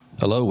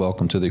Hello,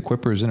 welcome to the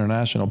Equippers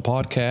International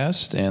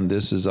podcast, and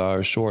this is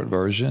our short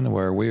version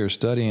where we are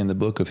studying the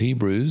book of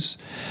Hebrews,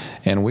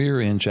 and we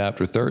are in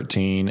chapter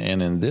 13,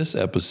 and in this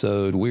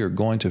episode we are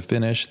going to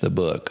finish the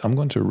book. I'm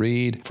going to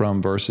read from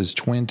verses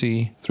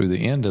 20 through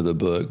the end of the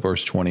book,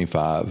 verse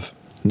 25.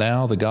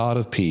 Now the God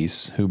of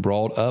peace, who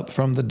brought up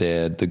from the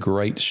dead the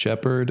great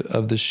shepherd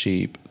of the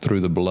sheep through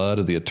the blood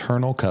of the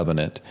eternal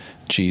covenant,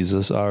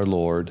 Jesus our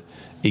Lord,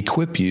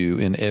 equip you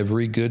in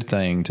every good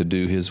thing to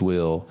do his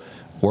will,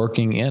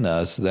 working in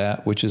us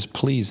that which is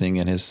pleasing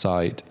in his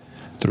sight,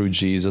 through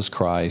Jesus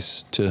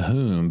Christ, to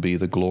whom be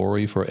the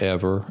glory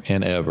forever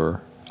and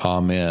ever.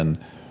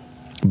 Amen.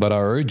 But I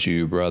urge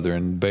you,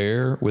 brethren,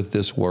 bear with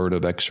this word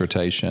of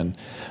exhortation,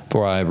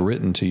 for I have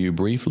written to you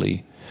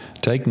briefly.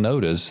 Take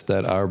notice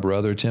that our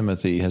brother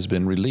Timothy has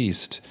been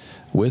released,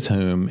 with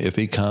whom, if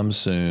he comes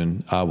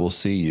soon, I will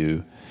see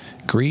you.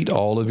 Greet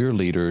all of your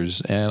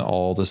leaders and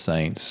all the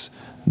saints.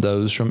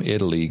 Those from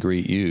Italy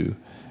greet you.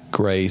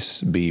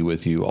 Grace be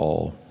with you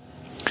all.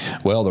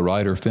 Well, the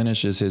writer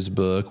finishes his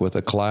book with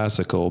a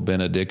classical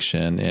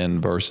benediction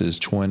in verses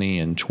 20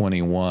 and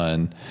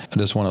 21. I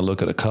just want to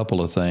look at a couple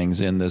of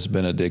things in this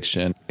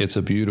benediction. It's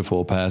a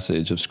beautiful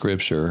passage of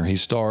Scripture. He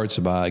starts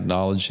by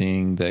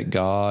acknowledging that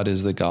God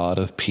is the God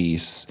of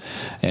peace,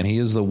 and he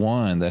is the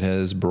one that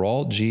has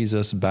brought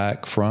Jesus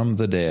back from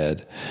the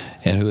dead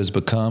and who has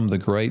become the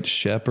great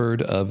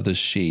shepherd of the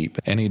sheep.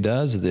 And he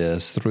does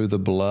this through the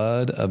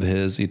blood of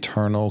his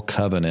eternal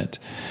covenant,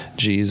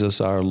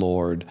 Jesus our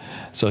Lord.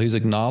 So he's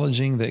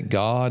acknowledging that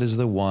God is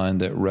the one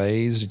that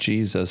raised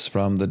Jesus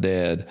from the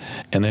dead.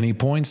 And then he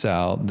points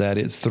out that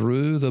it's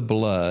through the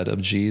blood of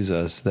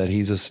Jesus that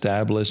he's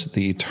established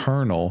the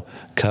eternal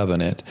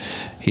covenant.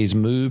 He's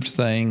moved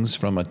things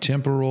from a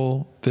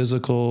temporal,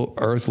 physical,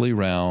 earthly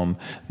realm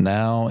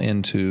now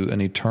into an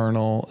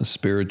eternal,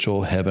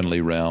 spiritual, heavenly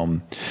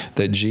realm.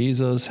 That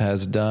Jesus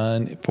has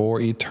done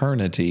for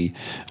eternity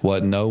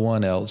what no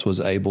one else was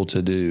able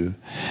to do.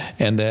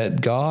 And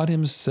that God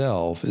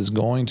himself is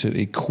going to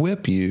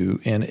equip you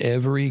in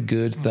every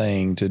good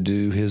thing to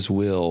do his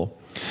will.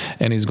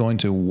 And he's going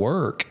to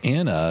work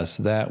in us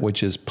that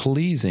which is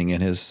pleasing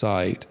in his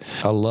sight.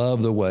 I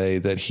love the way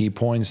that he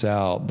points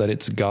out that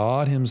it's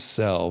God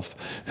himself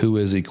who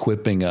is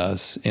equipping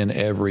us in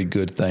every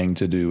good thing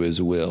to do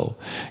his will.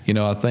 You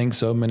know, I think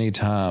so many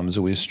times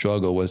we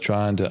struggle with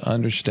trying to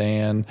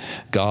understand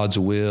God's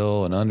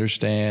will and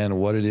understand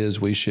what it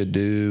is we should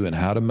do and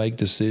how to make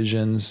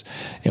decisions.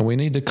 And we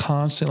need to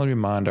constantly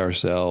remind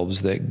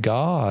ourselves that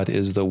God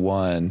is the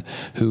one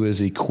who is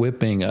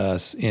equipping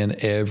us in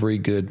every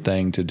good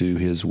thing to do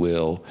his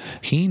will.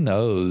 He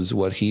knows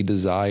what he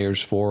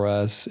desires for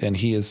us, and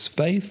he is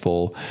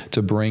faithful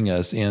to bring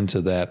us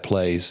into that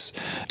place.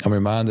 I'm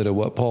reminded of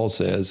what Paul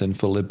says in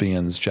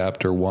Philippians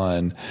chapter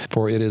 1,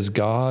 for it is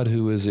God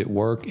who is at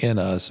work in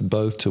us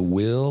both to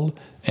will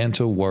and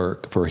to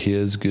work for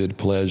his good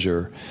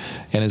pleasure.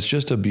 And it's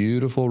just a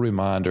beautiful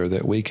reminder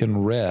that we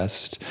can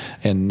rest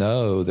and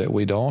know that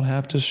we don't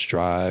have to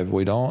strive,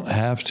 we don't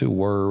have to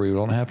worry, we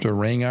don't have to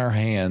wring our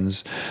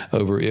hands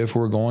over if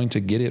we're going to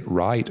get it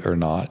right or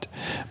not,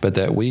 but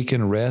that we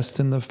can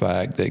rest in the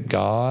fact that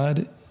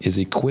God is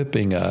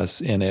equipping us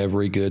in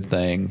every good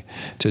thing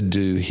to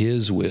do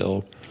his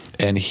will.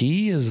 And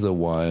he is the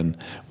one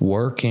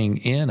working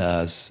in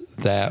us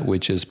that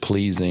which is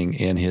pleasing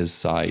in his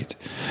sight.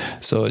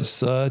 So it's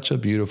such a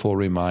beautiful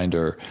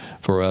reminder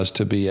for us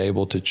to be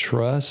able to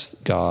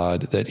trust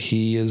God that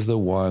he is the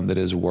one that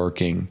is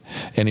working.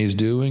 And he's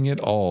doing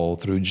it all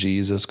through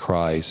Jesus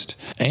Christ.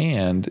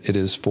 And it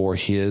is for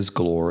his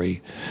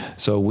glory.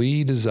 So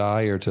we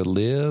desire to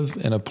live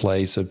in a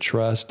place of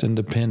trust and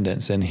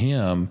dependence in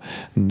him,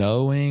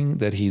 knowing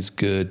that he's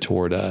good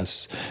toward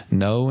us,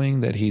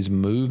 knowing that he's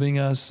moving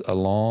us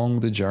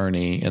along the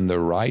journey in the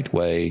right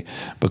way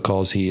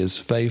because he is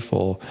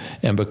faithful.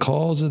 And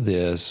because of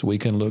this, we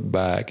can look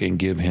back and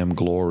give him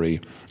glory.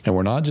 And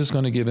we're not just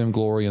going to give him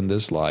glory in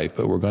this life,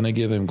 but we're going to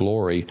give him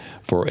glory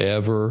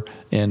forever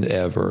and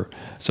ever.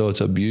 So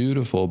it's a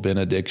beautiful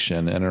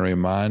benediction and a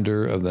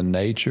reminder of the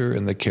nature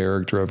and the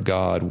character of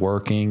God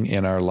working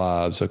in our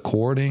lives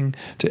according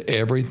to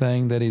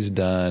everything that he's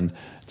done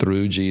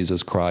through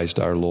Jesus Christ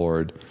our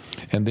Lord.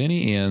 And then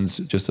he ends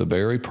just a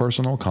very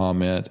personal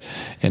comment,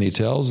 and he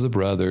tells the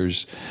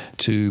brothers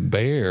to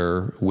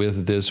bear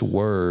with this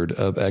word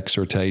of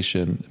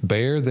exhortation.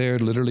 Bear there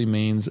literally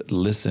means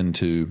listen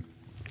to.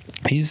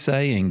 He's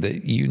saying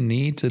that you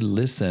need to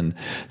listen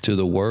to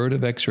the word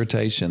of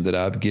exhortation that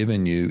I've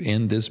given you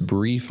in this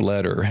brief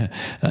letter.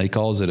 He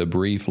calls it a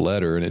brief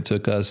letter, and it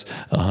took us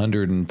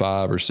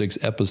 105 or 6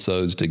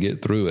 episodes to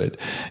get through it.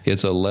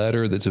 It's a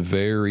letter that's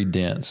very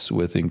dense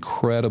with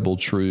incredible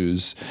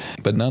truths,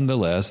 but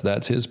nonetheless,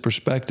 that's his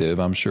perspective.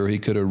 I'm sure he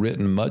could have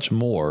written much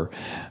more,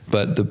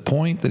 But the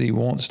point that he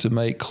wants to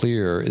make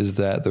clear is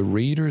that the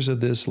readers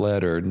of this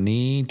letter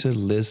need to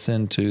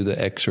listen to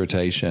the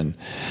exhortation.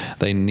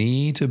 They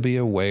need to be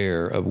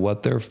aware of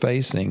what they're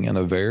facing in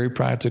a very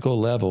practical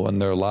level in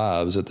their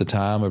lives at the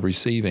time of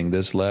receiving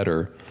this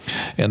letter.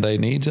 And they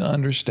need to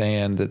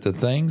understand that the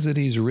things that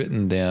he's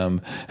written them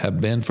have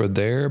been for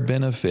their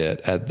benefit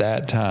at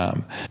that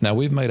time. Now,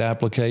 we've made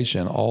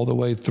application all the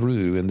way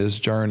through in this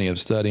journey of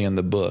studying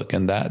the book,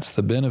 and that's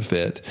the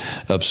benefit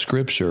of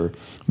Scripture.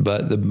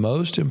 But the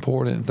most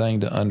important thing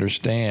to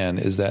understand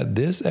is that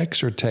this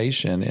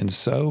exhortation in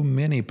so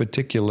many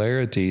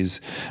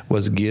particularities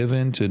was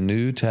given to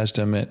New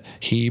Testament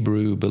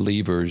Hebrew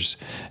believers.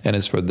 And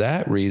it's for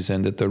that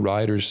reason that the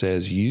writer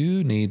says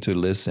you need to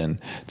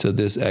listen to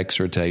this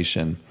exhortation.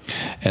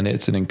 And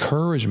it's an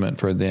encouragement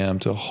for them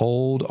to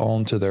hold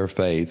on to their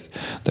faith.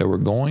 There were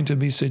going to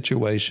be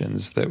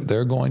situations that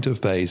they're going to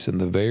face in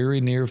the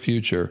very near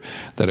future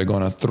that are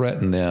going to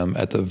threaten them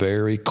at the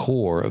very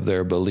core of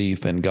their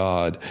belief in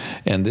God.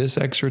 And this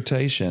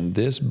exhortation,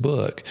 this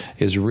book,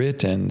 is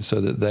written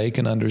so that they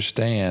can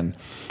understand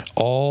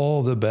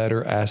all the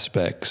better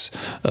aspects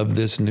of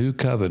this new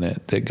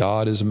covenant that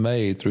God has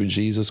made through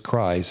Jesus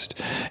Christ,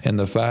 and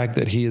the fact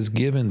that he has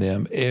given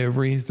them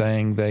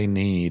everything they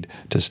need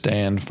to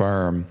stand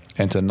firm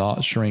and to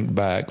not shrink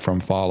back from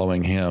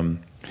following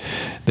him.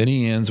 Then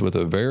he ends with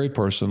a very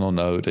personal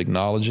note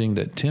acknowledging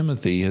that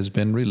Timothy has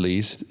been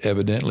released.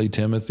 Evidently,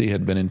 Timothy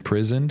had been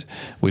imprisoned.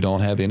 We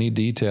don't have any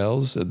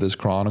details of this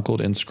chronicled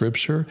in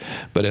Scripture,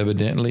 but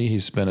evidently he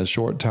spent a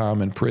short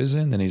time in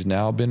prison and he's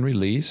now been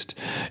released.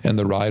 And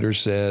the writer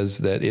says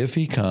that if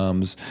he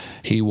comes,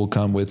 he will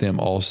come with him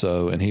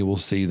also and he will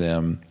see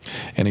them.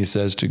 And he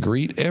says to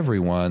greet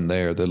everyone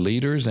there, the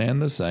leaders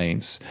and the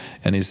saints.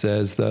 And he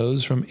says,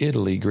 those from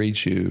Italy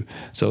greet you.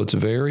 So it's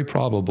very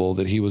probable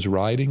that he was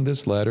writing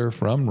this letter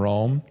from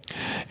Rome,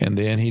 and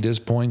then he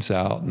just points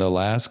out in the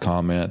last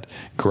comment,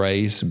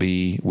 grace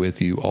be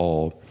with you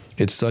all.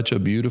 It's such a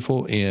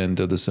beautiful end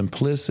of the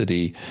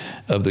simplicity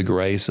of the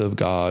grace of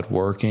God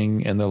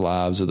working in the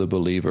lives of the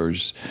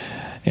believers.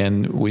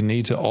 And we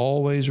need to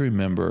always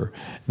remember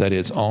that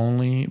it's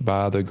only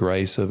by the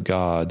grace of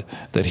God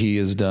that he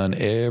has done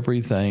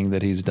everything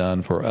that he's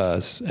done for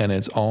us, and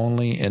it's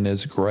only in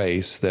his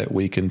grace that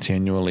we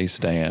continually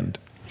stand.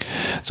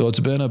 So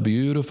it's been a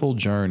beautiful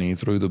journey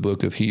through the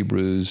book of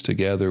Hebrews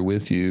together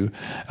with you.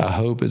 I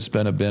hope it's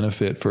been a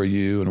benefit for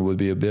you and would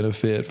be a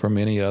benefit for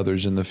many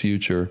others in the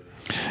future.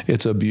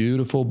 It's a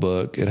beautiful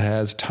book. It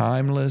has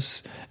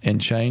timeless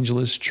and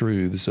changeless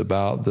truths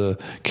about the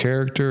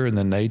character and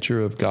the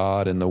nature of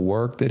God and the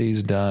work that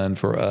he's done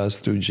for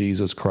us through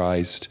Jesus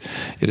Christ.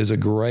 It is a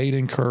great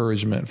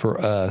encouragement for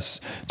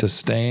us to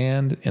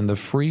stand in the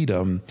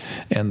freedom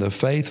and the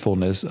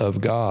faithfulness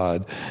of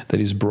God, that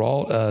he's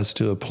brought us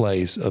to a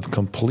place of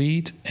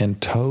complete and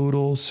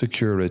total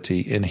security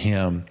in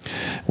him.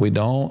 We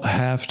don't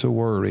have to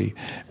worry.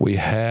 We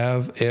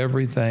have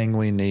everything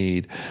we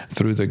need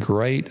through the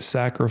great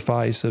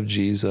sacrifice of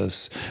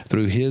Jesus,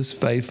 through his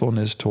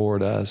faithfulness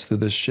toward us, through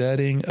the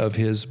shedding of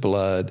his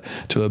blood,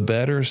 to a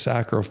better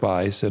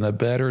sacrifice and a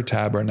better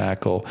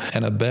tabernacle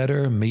and a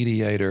better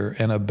mediator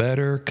and a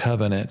better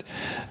covenant,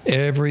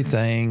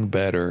 everything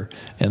better.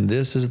 And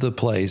this is the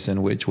place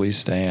in which we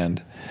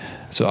stand.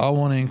 So I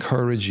want to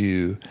encourage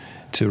you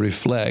to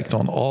reflect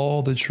on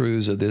all the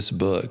truths of this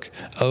book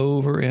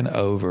over and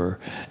over,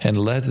 and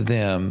let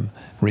them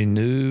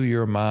renew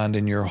your mind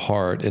and your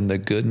heart in the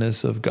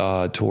goodness of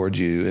God toward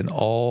you and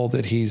all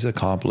that he's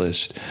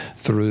accomplished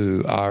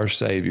through our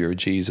Savior,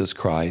 Jesus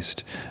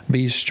Christ.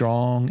 Be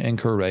strong and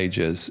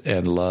courageous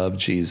and love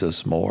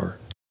Jesus more.